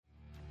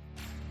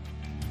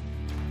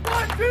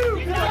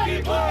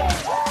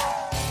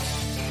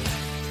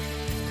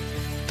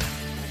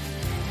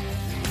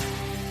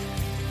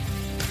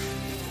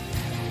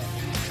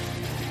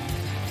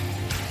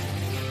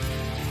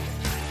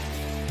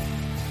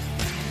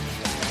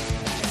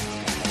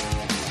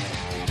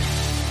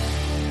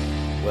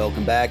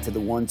Welcome back to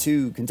the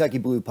 1-2 Kentucky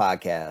Blue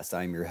Podcast.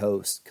 I'm your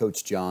host,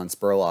 Coach John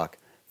Spurlock.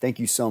 Thank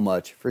you so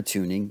much for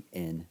tuning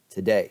in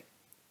today.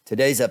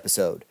 Today's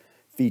episode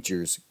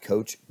features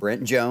Coach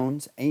Brent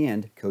Jones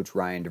and Coach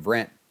Ryan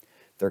DeVrent.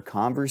 Their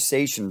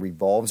conversation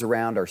revolves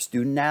around our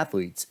student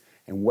athletes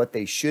and what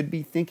they should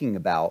be thinking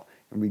about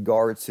in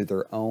regards to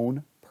their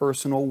own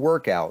personal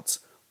workouts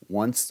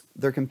once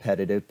their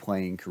competitive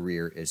playing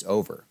career is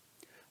over.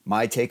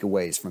 My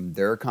takeaways from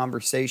their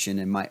conversation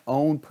and my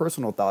own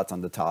personal thoughts on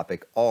the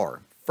topic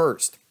are,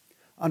 first,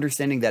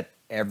 understanding that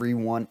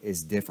everyone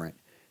is different.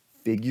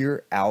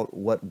 Figure out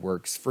what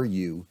works for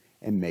you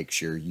and make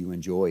sure you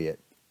enjoy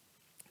it.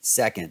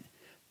 Second,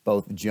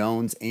 both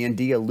Jones and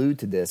D allude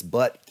to this,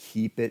 but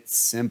keep it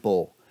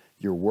simple.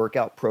 Your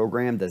workout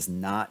program does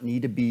not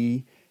need to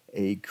be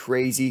a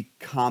crazy,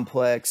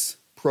 complex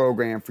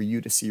program for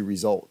you to see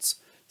results.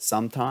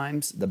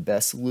 Sometimes the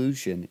best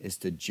solution is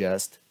to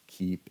just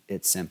keep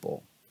it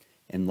simple.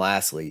 And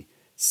lastly,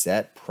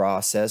 set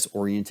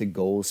process-oriented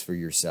goals for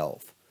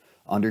yourself.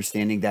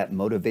 Understanding that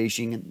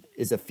motivation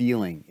is a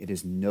feeling. It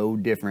is no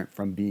different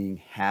from being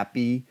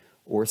happy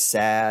or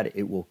sad.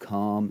 It will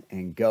come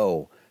and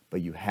go,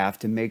 but you have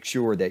to make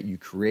sure that you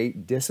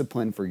create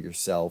discipline for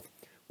yourself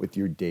with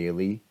your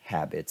daily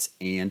habits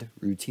and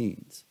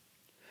routines.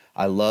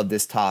 I love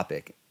this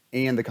topic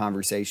and the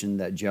conversation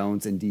that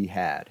Jones and D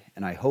had,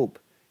 and I hope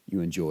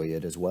you enjoy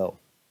it as well.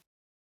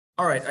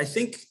 All right. I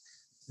think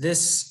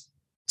this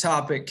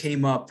topic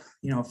came up,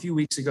 a few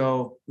weeks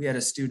ago. We had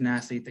a student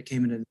athlete that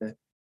came into the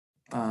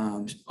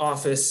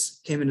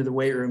office, came into the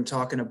weight room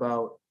talking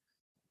about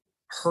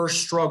her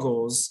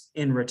struggles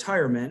in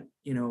retirement,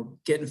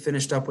 getting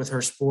finished up with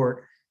her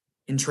sport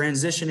and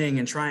transitioning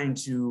and trying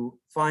to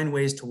find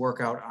ways to work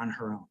out on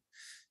her own.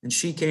 And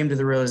she came to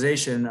the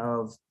realization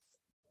of,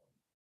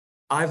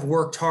 I've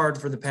worked hard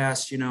for the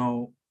past,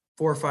 4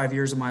 or 5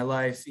 years of my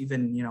life,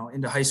 even,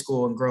 into high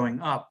school and growing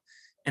up,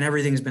 and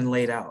everything's been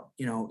laid out.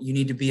 You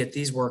need to be at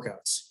these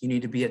workouts. You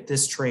need to be at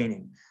this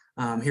training.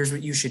 Here's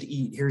what you should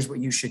eat. Here's what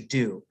you should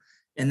do.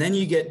 And then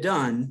you get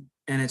done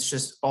and it's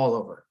just all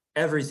over.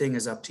 Everything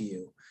is up to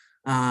you.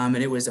 And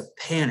it was a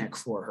panic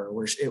for her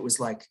where it was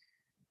like,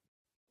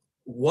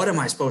 what am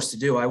I supposed to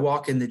do? I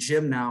walk in the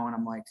gym now and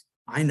I'm like,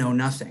 I know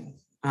nothing.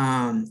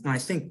 And I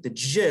think the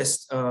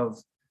gist of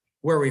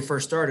where we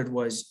first started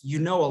was, a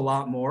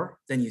lot more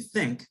than you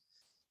think.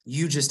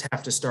 You just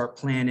have to start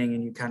planning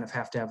and you kind of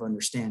have to have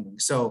understanding.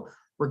 So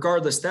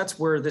regardless, that's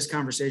where this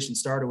conversation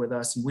started with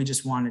us. And we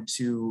just wanted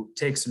to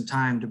take some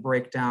time to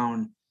break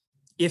down,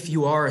 if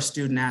you are a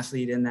student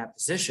athlete in that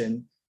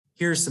position,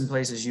 here's some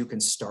places you can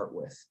start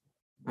with.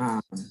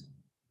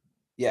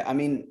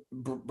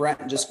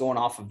 Brent, just going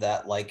off of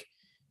that,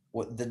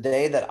 the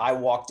day that I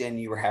walked in,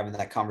 you were having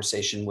that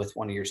conversation with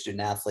one of your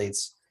student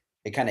athletes.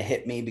 It kind of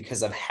hit me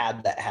because I've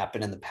had that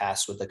happen in the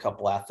past with a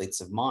couple athletes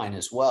of mine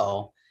as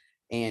well.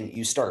 And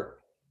you start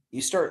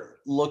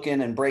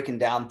looking and breaking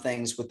down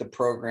things with the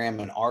program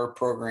and our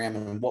program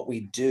and what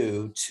we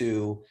do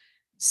to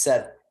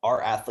set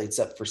our athletes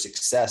up for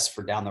success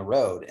for down the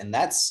road. And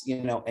that's,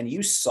 and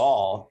you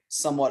saw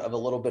somewhat of a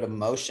little bit of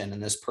emotion in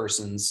this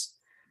person's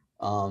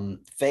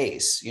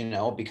face,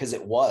 because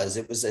it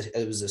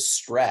was a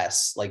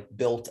stress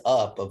built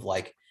up of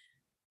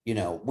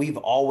we've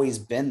always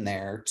been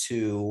there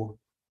to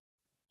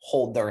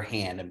hold their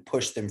hand and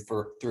push them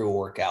through a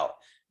workout,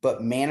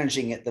 but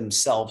managing it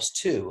themselves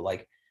too.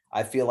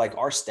 I feel like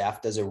our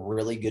staff does a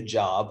really good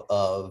job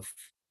of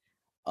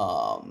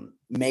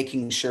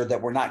making sure that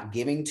we're not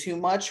giving too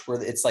much,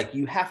 where it's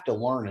you have to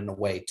learn in a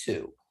way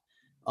too.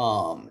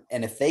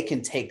 And if they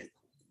can take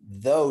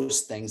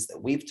those things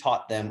that we've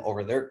taught them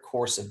over their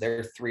course of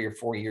their 3 or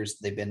 4 years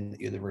they've been at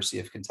the University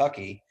of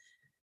Kentucky,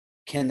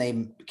 can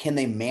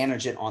they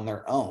manage it on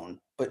their own?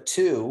 But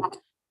two,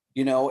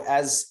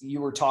 as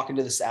you were talking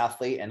to this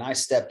athlete and I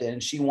stepped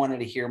in, she wanted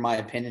to hear my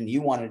opinion.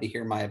 You wanted to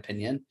hear my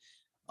opinion.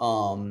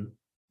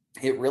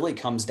 It really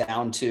comes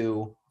down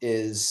to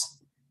is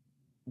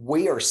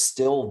we are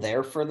still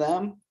there for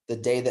them the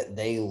day that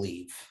they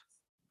leave.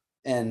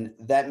 And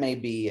that may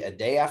be a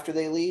day after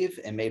they leave,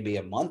 and maybe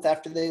a month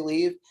after they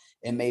leave,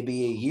 and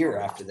maybe a year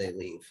after they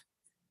leave.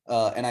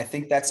 And I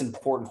think that's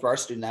important for our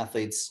student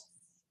athletes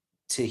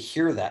to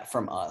hear that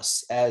from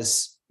us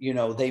as,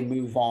 they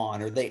move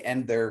on or they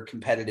end their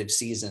competitive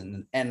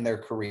season, end their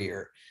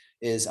career,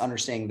 is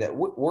understanding that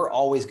we're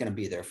always going to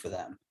be there for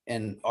them.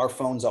 And our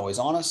phone's always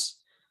on us.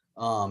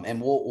 And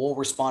we'll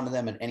respond to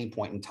them at any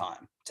point in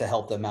time to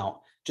help them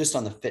out just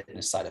on the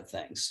fitness side of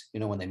things,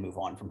 when they move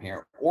on from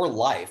here, or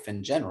life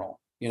in general,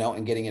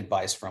 and getting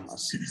advice from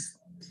us.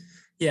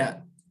 Yeah.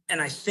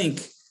 And I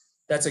think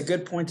that's a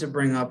good point to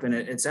bring up. And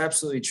it's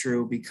absolutely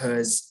true,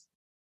 because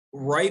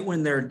right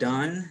when they're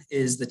done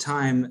is the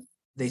time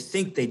they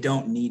think they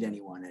don't need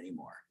anyone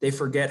anymore. They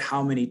forget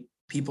how many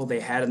people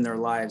they had in their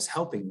lives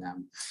helping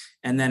them.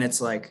 And then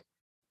it's I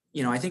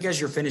think as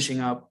you're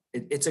finishing up,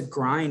 it's a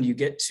grind. You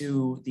get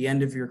to the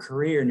end of your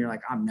career and you're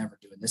like, I'm never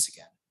doing this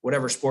again.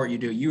 Whatever sport you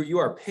do, you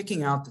are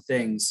picking out the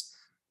things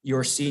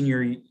your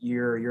senior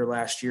year, your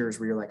last years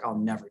where you're like, I'll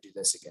never do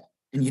this again.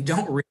 And you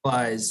don't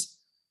realize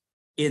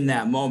in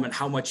that moment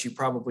how much you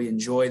probably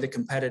enjoy the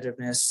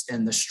competitiveness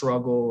and the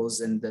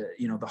struggles and the,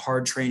 you know, the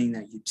hard training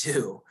that you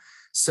do.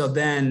 So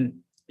then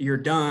you're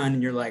done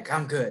and you're like,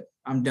 I'm good,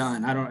 I'm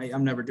done,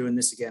 I'm never doing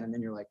this again. And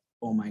then you're like,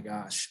 oh my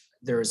gosh,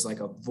 there is like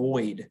a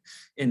void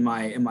in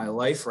my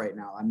life right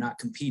now. I'm not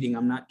competing,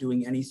 I'm not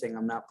doing anything,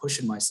 I'm not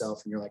pushing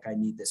myself. And you're like, I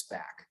need this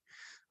back.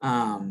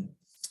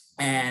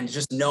 And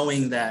just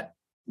knowing that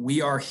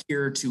we are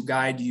here to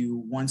guide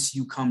you once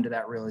you come to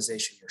that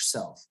realization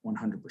yourself,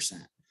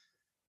 100%.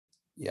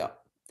 Yeah.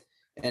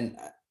 And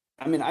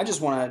I mean, I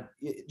just want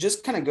to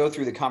just kind of go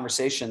through the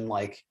conversation,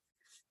 like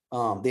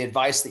the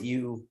advice that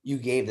you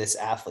gave this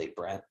athlete,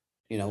 Brent.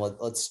 You know,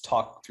 let's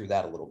talk through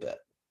that a little bit.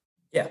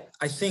 Yeah,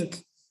 I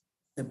think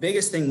the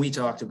biggest thing we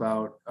talked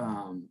about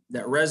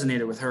that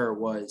resonated with her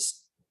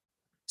was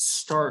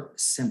start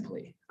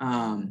simply.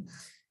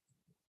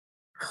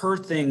 Her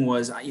thing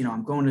was, you know,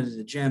 I'm going into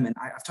the gym, and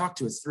I've talked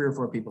to 3 or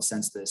 4 people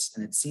since this,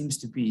 and it seems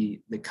to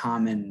be the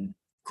common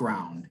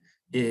ground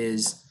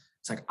is,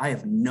 it's like, I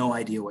have no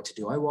idea what to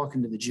do. I walk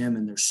into the gym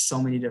and there's so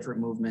many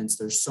different movements.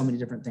 There's so many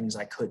different things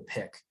I could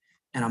pick.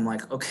 And I'm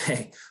like,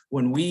 okay,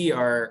 when we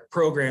are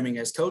programming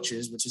as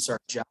coaches, which is our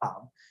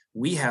job,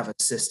 we have a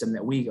system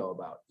that we go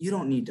about. You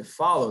don't need to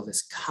follow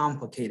this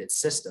complicated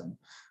system.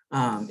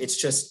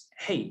 It's just,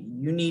 hey,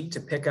 you need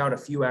to pick out a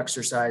few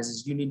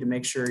exercises. You need to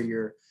make sure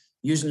you're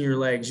using your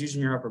legs,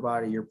 using your upper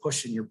body, you're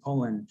pushing, you're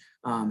pulling,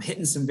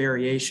 hitting some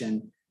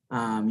variation.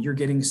 You're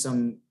getting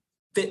some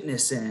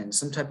fitness in,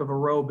 some type of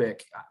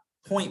aerobic.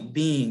 Point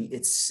being,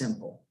 it's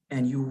simple,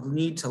 and you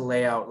need to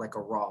lay out like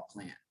a raw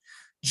plan,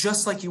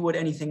 just like you would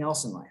anything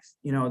else in life.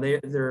 You know,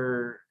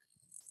 they're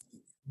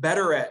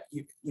better at,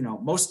 you know,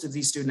 most of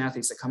these student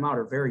athletes that come out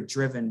are very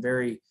driven,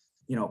 very,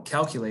 you know,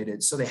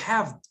 calculated. So they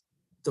have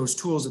those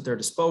tools at their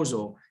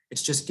disposal.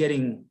 It's just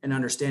getting an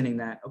understanding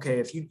that, okay,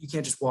 if you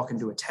can't just walk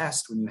into a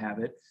test when you have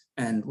it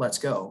and let's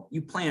go.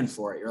 You plan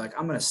for it. You're like,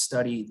 I'm going to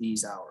study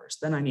these hours.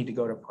 Then I need to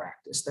go to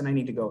practice. Then I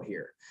need to go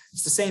here.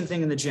 It's the same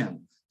thing in the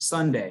gym.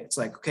 Sunday, it's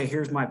like, okay,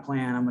 here's my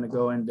plan. I'm going to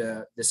go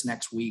into this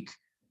next week,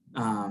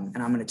 and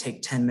I'm going to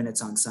take 10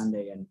 minutes on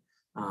Sunday,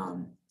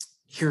 and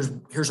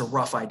here's a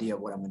rough idea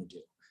of what I'm going to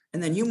do.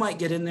 And then you might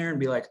get in there and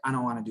be like, I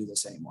don't want to do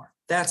this anymore.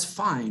 That's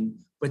fine,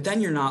 but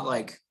then you're not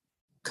like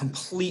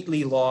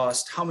completely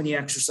lost. How many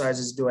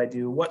exercises do I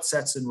do? What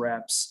sets and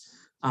reps?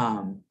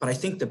 But I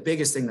think the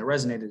biggest thing that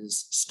resonated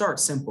is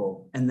start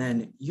simple, and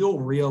then you'll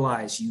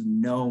realize you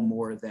know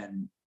more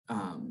than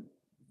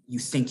you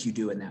think you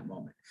do in that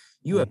moment.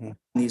 You have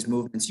these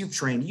movements, you've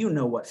trained, you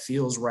know what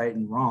feels right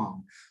and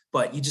wrong,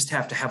 but you just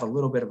have to have a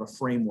little bit of a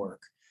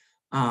framework.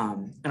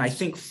 And I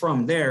think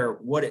from there,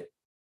 what it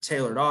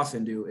tailored off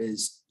into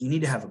is you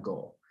need to have a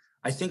goal.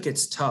 I think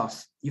it's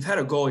tough. You've had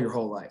a goal your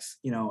whole life.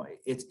 You know,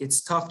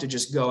 it's tough to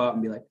just go out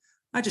and be like,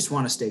 I just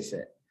want to stay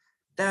fit.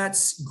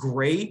 That's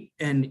great.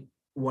 And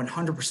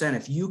 100%,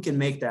 if you can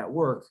make that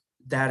work,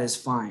 that is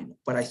fine.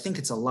 But I think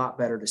it's a lot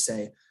better to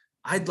say,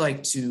 I'd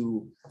like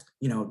to,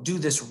 you know, do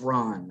this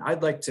run.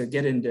 I'd like to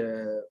get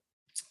into,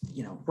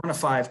 you know, run a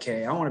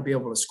 5K. I want to be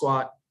able to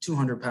squat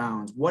 200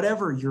 pounds,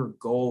 whatever your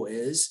goal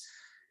is,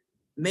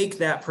 make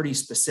that pretty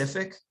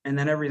specific. And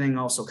then everything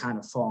also kind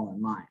of fall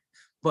in line.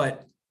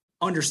 But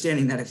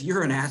understanding that if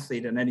you're an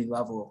athlete at any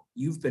level,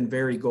 you've been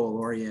very goal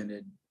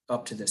oriented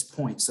up to this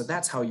point. So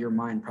that's how your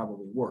mind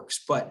probably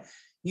works. But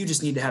you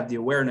just need to have the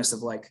awareness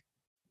of like,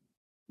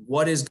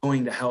 what is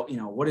going to help, you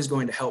know, what is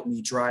going to help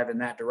me drive in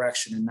that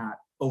direction and not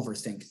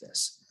overthink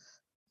this.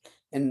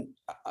 And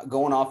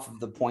going off of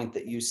the point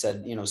that you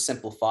said, you know,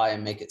 simplify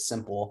and make it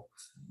simple.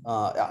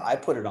 I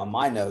put it on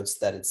my notes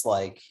that it's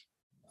like,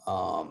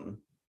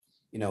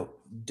 you know,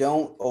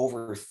 don't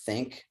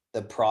overthink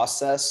the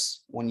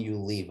process when you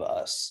leave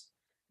us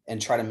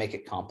and try to make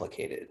it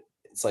complicated.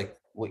 It's like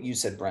what you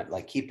said, Brent,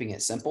 like keeping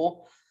it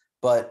simple,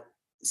 but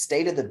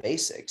stay to the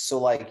basics. So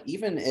like,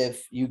 even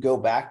if you go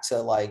back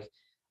to like,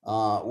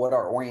 what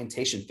our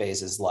orientation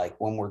phase is like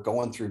when we're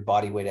going through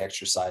body weight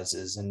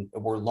exercises and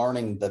we're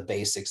learning the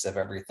basics of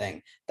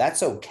everything,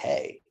 that's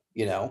okay,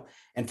 you know.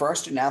 And for our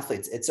student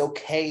athletes, it's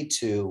okay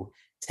to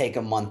take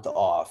a month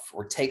off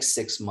or take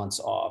 6 months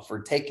off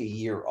or take a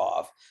year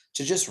off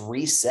to just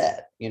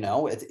reset. You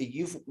know,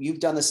 you've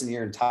done this in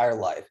your entire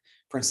life.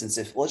 For instance,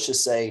 if let's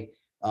just say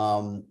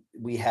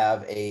we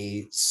have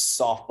a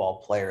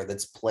softball player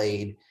that's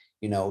played,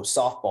 you know,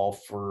 softball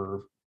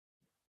for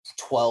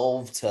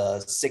 12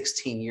 to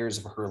 16 years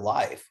of her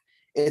life,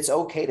 it's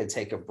okay to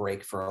take a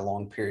break for a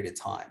long period of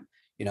time.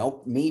 You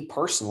know, me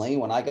personally,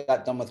 when I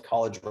got done with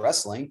college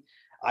wrestling,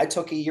 I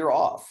took a year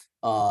off,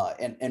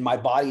 and my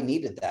body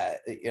needed that.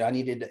 I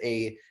needed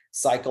a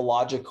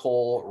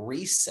psychological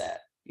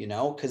reset, you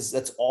know, because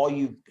that's all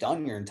you've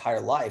done your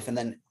entire life. And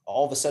then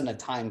all of a sudden a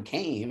time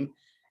came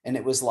and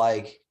it was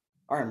like,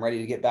 all right, I'm ready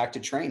to get back to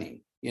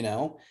training, you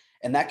know.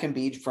 And that can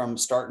be from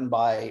starting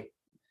by,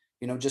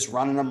 you know, just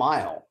running a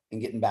mile and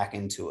getting back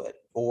into it,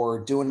 or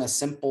doing a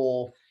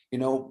simple, you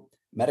know,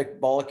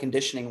 metabolic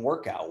conditioning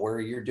workout where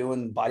you're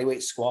doing body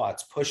weight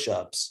squats,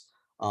 push-ups,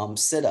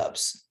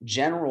 sit-ups,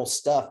 general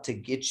stuff to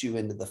get you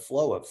into the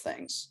flow of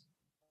things.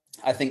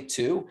 I think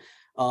too,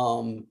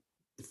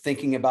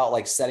 thinking about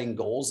like setting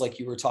goals, like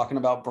you were talking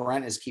about,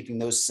 Brent, is keeping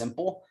those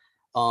simple.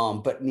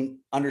 But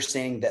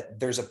understanding that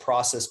there's a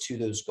process to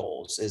those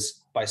goals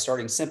is by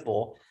starting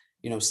simple,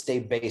 stay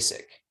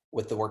basic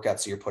with the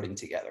workouts that you're putting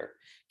together.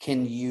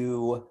 Can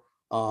you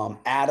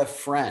add a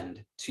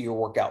friend to your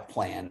workout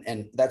plan?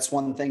 And that's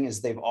one thing,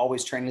 is they've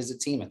always trained as a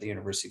team at the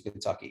University of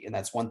Kentucky. And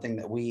that's one thing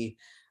that we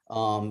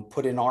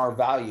put in our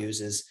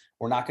values, is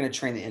we're not going to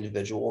train the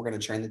individual, we're going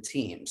to train the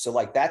team. So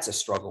like, that's a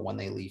struggle when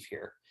they leave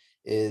here,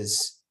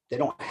 is they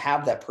don't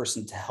have that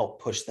person to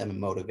help push them and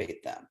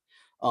motivate them.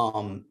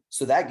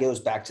 So that goes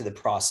back to the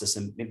process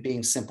and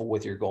being simple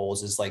with your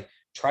goals, is like,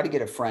 try to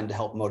get a friend to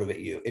help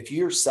motivate you. If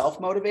you're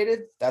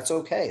self-motivated, that's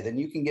okay. Then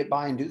you can get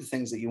by and do the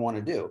things that you want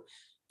to do.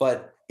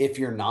 But if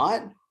you're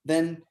not,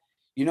 then,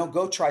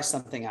 go try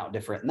something out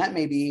different. And that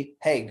may be,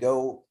 hey,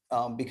 go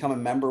become a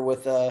member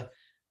with at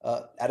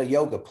a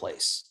yoga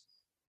place,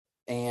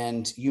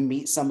 and you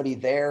meet somebody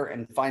there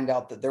and find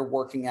out that they're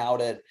working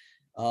out at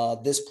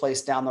this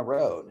place down the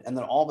road. And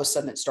then all of a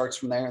sudden it starts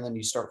from there. And then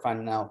you start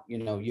finding out,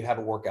 you have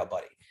a workout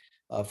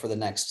buddy for the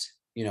next,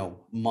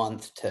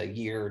 month to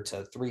year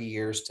to 3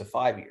 years to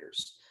 5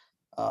 years.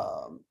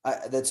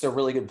 That's a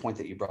really good point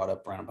that you brought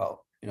up, Brent, about,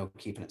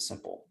 keeping it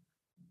simple.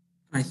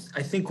 I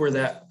think where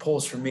that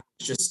pulls for me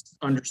is just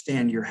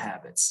understand your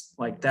habits.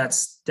 Like,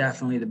 that's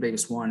definitely the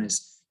biggest one.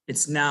 Is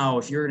it's now,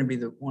 if you're going to be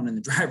the one in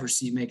the driver's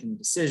seat making the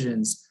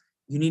decisions,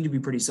 you need to be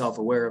pretty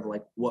self-aware of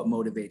like what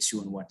motivates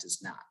you and what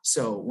does not.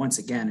 So once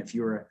again, if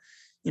you're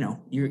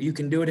you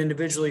can do it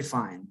individually,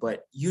 fine,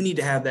 but you need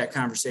to have that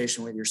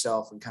conversation with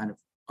yourself and kind of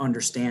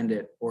understand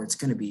it, or it's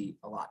going to be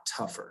a lot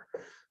tougher.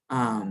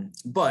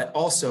 But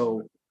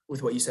also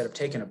with what you said of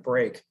taking a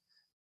break,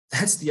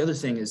 that's the other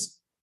thing, is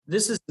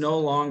this is no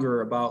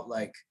longer about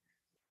like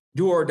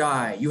do or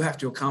die. You have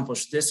to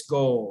accomplish this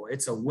goal.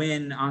 It's a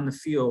win on the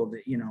field,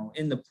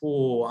 in the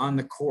pool, on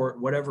the court,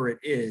 whatever it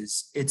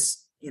is.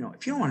 It's,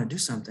 if you don't want to do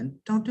something,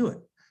 don't do it.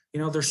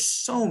 There's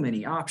so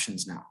many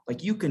options now.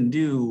 Like, you can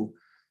do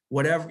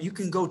whatever, you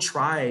can go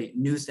try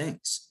new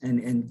things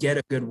and get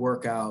a good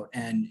workout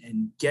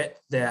and get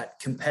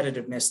that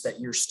competitiveness that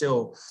you're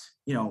still,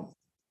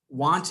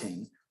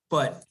 wanting.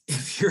 But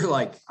if you're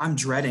like, I'm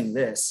dreading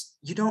this,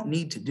 you don't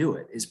need to do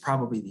it, is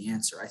probably the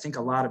answer. I think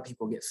a lot of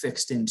people get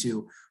fixed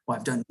into, well,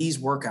 I've done these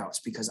workouts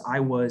because I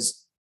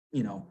was,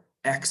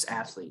 X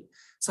athlete.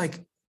 It's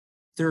like,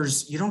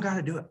 you don't got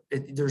to do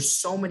it. There's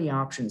so many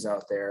options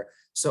out there.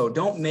 So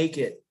don't make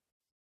it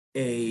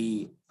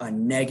a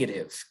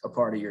negative, a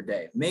part of your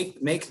day.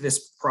 Make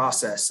this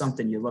process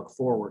something you look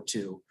forward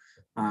to,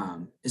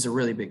 is a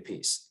really big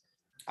piece.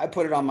 I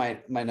put it on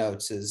my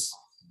notes, is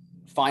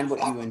find what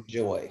you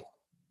enjoy.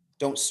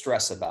 Don't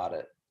stress about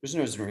it.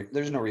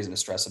 There's no reason to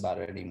stress about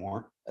it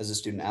anymore. As a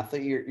student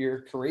athlete,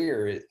 your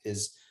career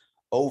is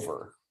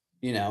over.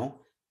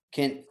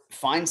 Can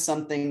find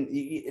something.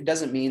 It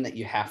doesn't mean that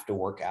you have to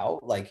work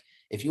out. Like,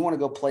 if you want to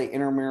go play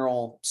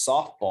intramural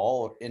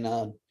softball in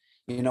a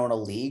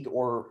league,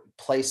 or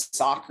play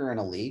soccer in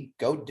a league,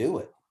 go do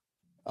it.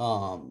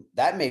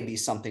 That may be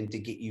something to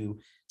get you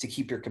to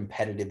keep your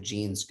competitive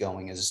genes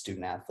going as a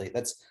student athlete.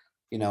 That's,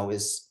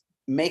 is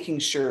making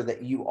sure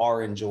that you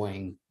are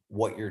enjoying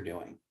what you're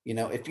doing.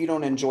 If you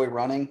don't enjoy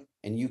running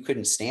and you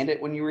couldn't stand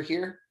it when you were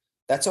here,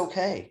 that's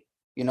okay.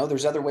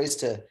 There's other ways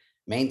to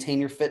maintain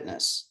your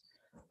fitness.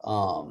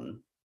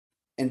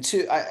 And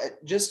two,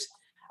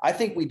 I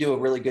think we do a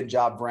really good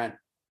job, Brent,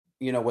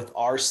 with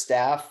our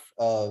staff,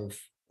 of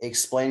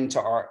explaining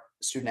to our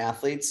student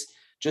athletes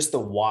just the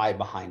why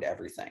behind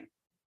everything.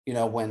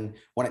 When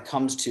it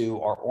comes to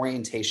our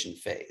orientation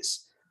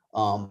phase,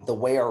 the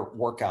way our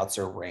workouts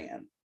are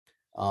ran,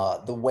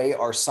 the way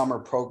our summer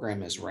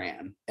program is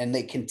ran, and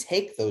they can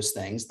take those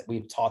things that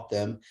we've taught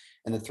them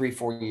in the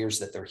 3-4 years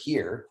that they're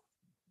here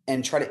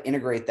and try to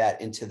integrate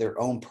that into their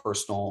own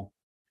personal,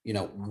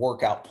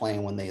 workout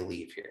plan when they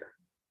leave here.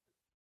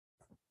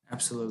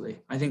 Absolutely.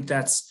 I think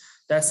that's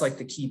like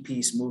the key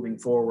piece moving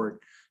forward,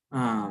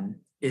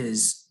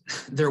 is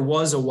there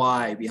was a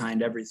why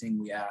behind everything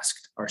we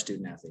asked our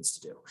student athletes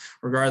to do,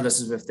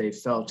 regardless of if they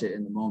felt it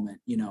in the moment.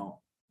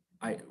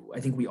 I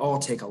think we all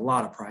take a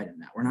lot of pride in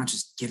that. We're not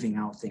just giving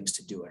out things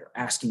to do it, or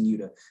asking you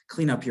to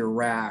clean up your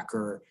rack,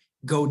 or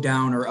go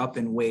down or up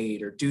in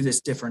weight, or do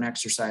this different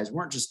exercise. We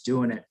weren't just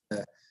doing it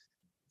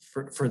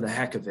for the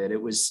heck of it.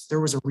 There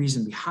was a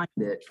reason behind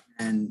it,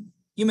 and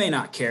you may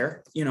not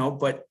care,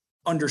 but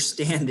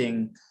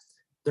understanding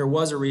there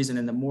was a reason.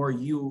 And the more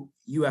you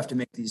have to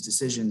make these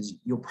decisions,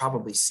 you'll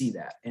probably see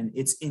that, and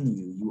it's in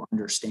you. You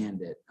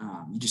understand it.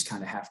 You just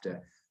kind of have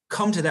to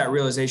come to that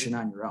realization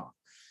on your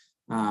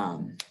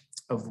own.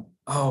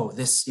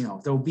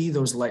 There'll be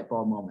those light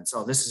bulb moments.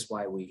 Oh, this is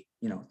why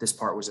this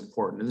part was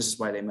important. And this is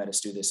why they made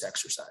us do this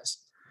exercise.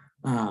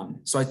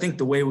 So I think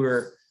the way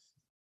we're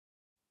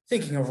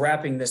thinking of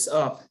wrapping this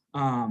up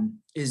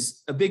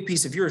is a big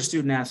piece. If you're a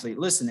student athlete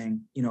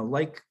listening,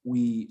 like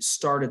we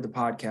started the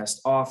podcast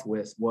off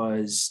with,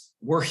 was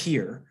we're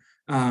here.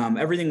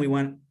 Everything we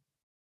went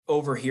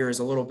over here is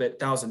a little bit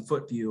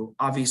 1,000-foot view.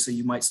 Obviously,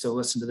 you might still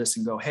listen to this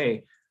and go,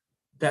 hey,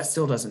 that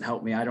still doesn't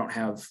help me. I don't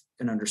have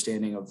an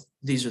understanding of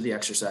these are the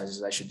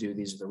exercises I should do.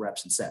 These are the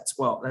reps and sets.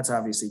 Well, that's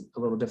obviously a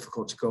little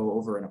difficult to go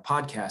over in a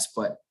podcast,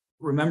 but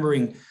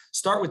remembering,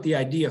 start with the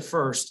idea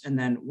first, and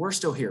then we're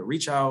still here.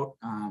 Reach out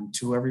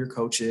to whoever your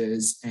coach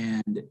is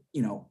and,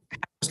 have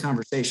those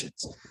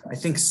conversations. I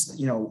think,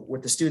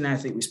 with the student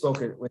athlete we spoke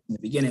with in the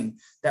beginning,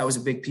 that was a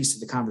big piece of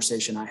the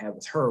conversation I had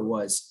with her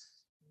was,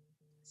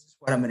 this is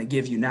what I'm going to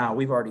give you now.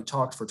 We've already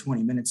talked for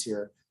 20 minutes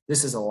here.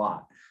 This is a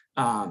lot.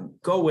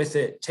 Go with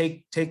it.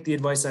 Take the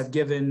advice I've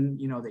given,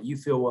 that you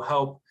feel will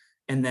help,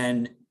 and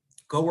then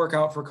go work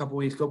out for a couple of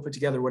weeks, go put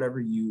together whatever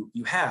you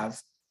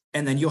have.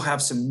 And then you'll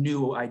have some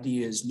new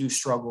ideas, new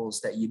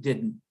struggles that you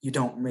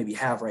don't maybe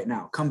have right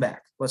now. Come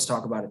back. Let's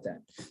talk about it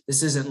then.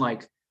 This isn't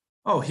like,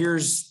 oh,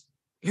 here's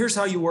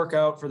how you work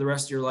out for the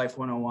rest of your life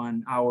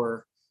 101,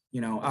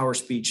 our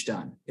speech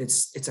done.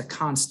 It's a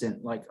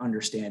constant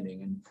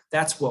understanding. And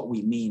that's what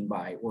we mean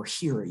by we're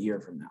here a year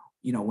from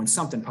now. When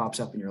something pops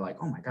up and you're like,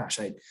 oh my gosh,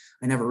 I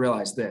never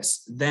realized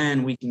this,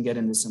 then we can get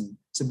into some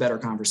better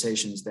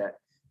conversations that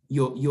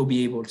you'll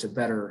be able to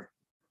better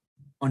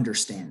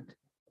understand.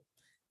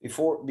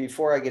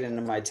 Before I get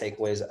into my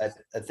takeaways,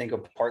 I think a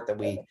part that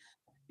we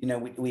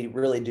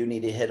really do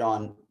need to hit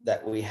on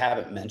that we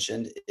haven't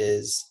mentioned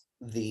is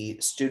the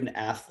student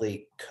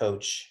athlete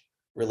coach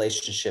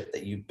relationship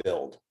that you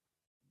build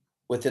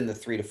within the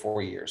 3 to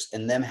 4 years,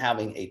 and them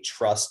having a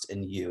trust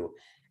in you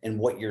and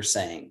what you're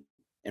saying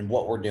and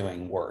what we're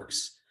doing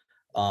works.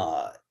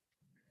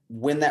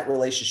 When that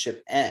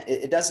relationship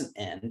it doesn't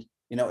end,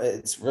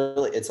 it's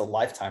a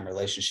lifetime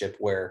relationship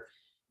where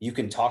you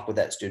can talk with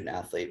that student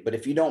athlete. But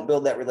if you don't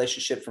build that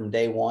relationship from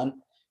day one,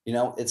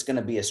 it's going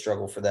to be a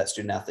struggle for that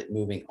student athlete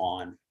moving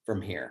on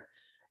from here.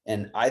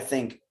 And I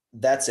think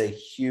that's a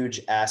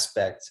huge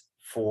aspect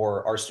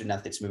for our student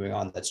athletes moving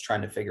on that's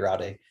trying to figure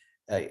out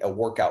a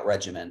workout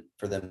regimen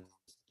for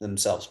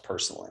themselves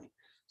personally.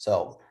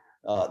 So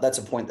that's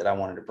a point that I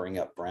wanted to bring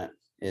up, Brent,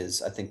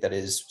 I think that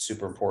is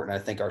super important.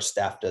 I think our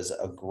staff does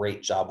a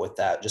great job with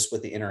that, just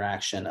with the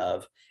interaction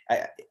of,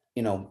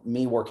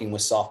 me working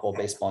with softball,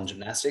 baseball, and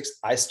gymnastics.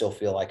 I still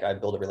feel like I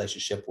build a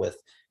relationship with,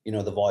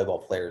 the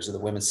volleyball players or the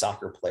women's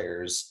soccer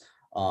players,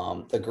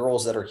 the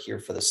girls that are here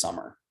for the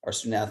summer, our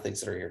student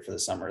athletes that are here for the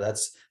summer.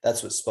 That's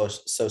what's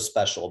so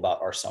special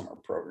about our summer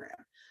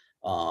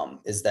program,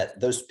 is that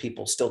those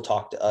people still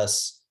talk to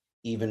us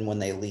even when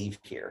they leave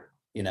here,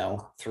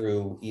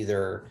 through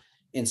either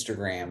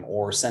Instagram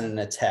or sending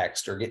a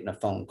text or getting a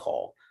phone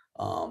call.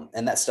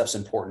 And that stuff's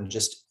important.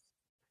 Just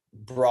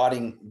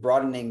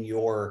broadening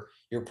your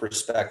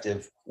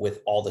perspective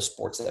with all the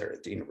sports that are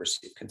at the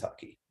University of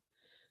Kentucky.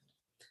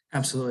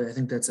 Absolutely. I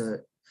think that's a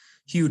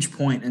huge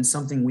point and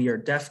something we are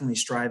definitely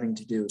striving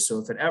to do. So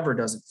if it ever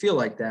doesn't feel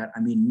like that,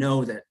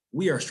 know that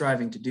we are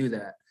striving to do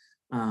that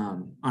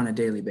on a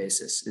daily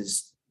basis,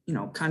 is,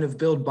 kind of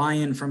build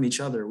buy-in from each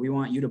other. We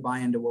want you to buy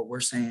into what we're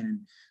saying, and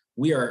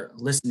we are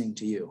listening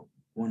to you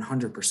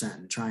 100%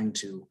 and trying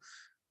to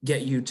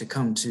get you to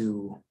come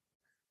to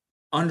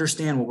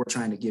understand what we're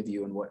trying to give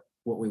you and what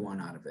we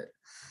want out of it.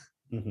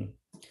 Mm-hmm.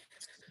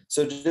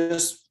 So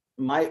just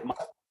my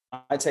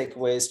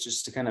takeaways,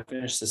 just to kind of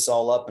finish this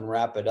all up and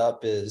wrap it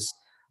up, is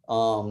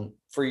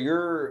for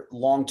your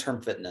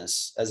long-term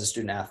fitness as a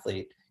student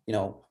athlete,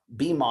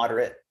 be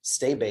moderate,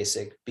 stay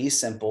basic, be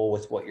simple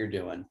with what you're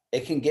doing.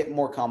 It can get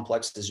more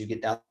complex as you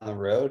get down the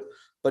road,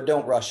 but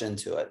don't rush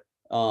into it.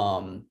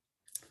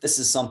 This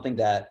is something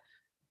that,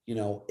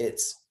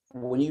 it's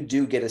when you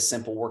do get a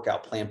simple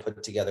workout plan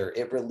put together,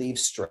 it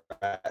relieves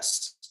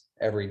stress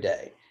every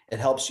day. It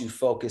helps you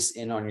focus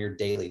in on your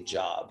daily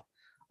job.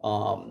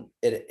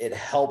 It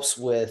helps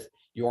with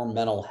your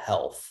mental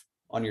health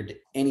on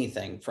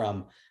anything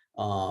from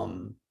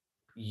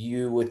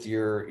you with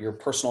your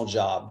personal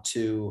job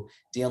to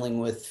dealing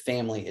with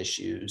family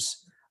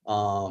issues,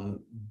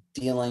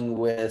 dealing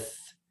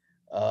with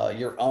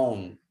your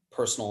own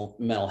personal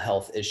mental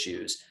health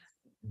issues.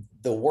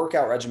 The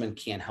workout regimen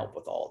can help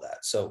with all of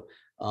that. So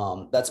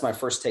that's my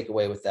first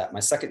takeaway with that. My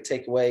second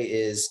takeaway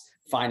is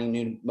finding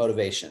new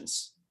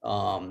motivations.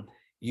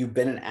 You've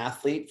been an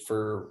athlete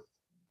for,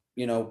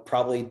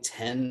 probably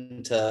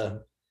 10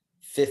 to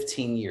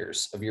 15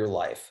 years of your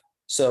life.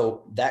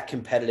 So that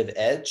competitive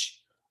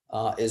edge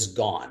is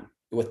gone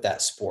with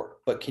that sport.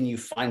 But can you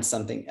find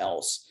something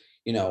else?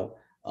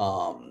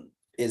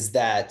 Is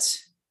that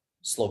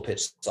slow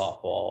pitch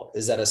softball?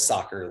 Is that a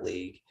soccer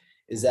league?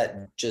 Is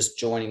that just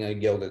joining a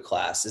yoga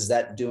class? Is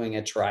that doing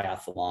a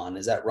triathlon?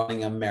 Is that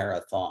running a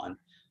marathon?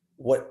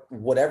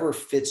 Whatever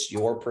fits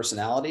your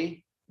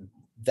personality,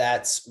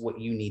 that's what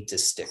you need to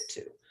stick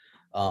to.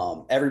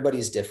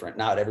 Everybody's different.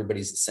 Not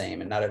everybody's the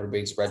same, and not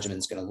everybody's regimen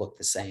is going to look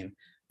the same,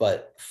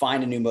 but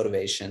find a new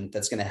motivation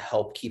that's going to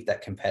help keep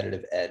that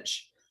competitive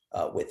edge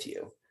with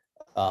you.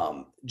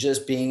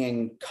 Just being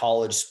in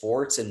college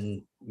sports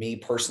and me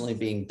personally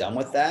being done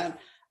with that,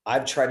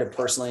 I've tried to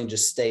personally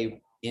just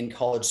stay in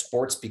college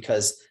sports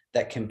because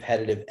that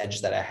competitive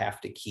edge that I have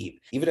to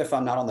keep, even if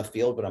I'm not on the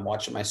field, but I'm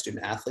watching my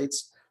student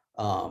athletes,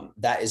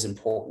 that is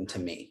important to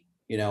me,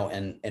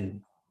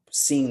 and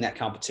seeing that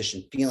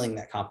competition, feeling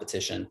that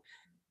competition,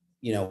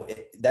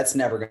 that's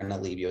never going to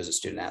leave you as a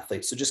student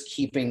athlete. So just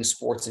keeping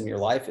sports in your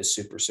life is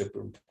super, super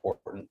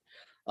important.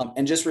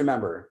 And just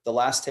remember, the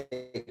last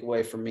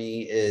takeaway for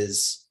me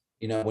is,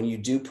 when you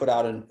do put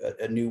out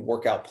a new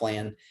workout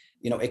plan,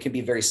 it can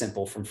be very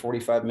simple, from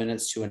 45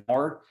 minutes to an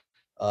hour,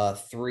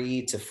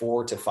 3 to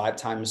 4 to 5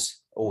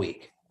 times a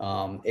week.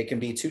 It can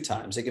be 2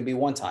 times, it can be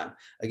 1 time,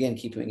 again,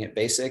 keeping it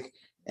basic.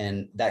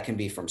 And that can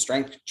be from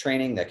strength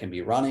training, that can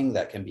be running,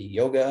 that can be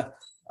yoga.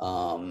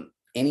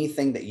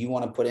 Anything that you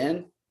want to put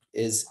in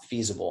is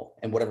feasible,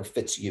 and whatever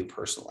fits you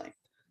personally.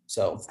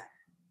 So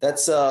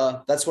that's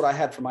what I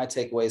had for my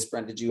takeaways.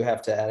 Brent, did you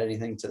have to add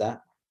anything to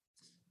that?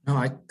 No,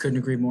 I couldn't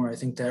agree more. I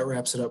think that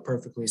wraps it up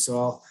perfectly.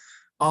 So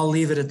I'll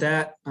leave it at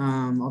that.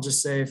 I'll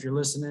just say, if you're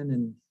listening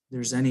and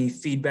there's any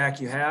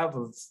feedback you have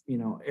of,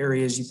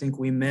 areas you think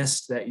we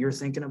missed that you're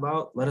thinking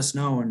about, let us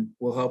know and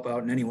we'll help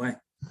out in any way.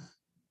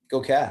 Go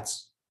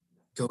Cats.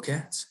 Go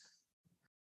Cats.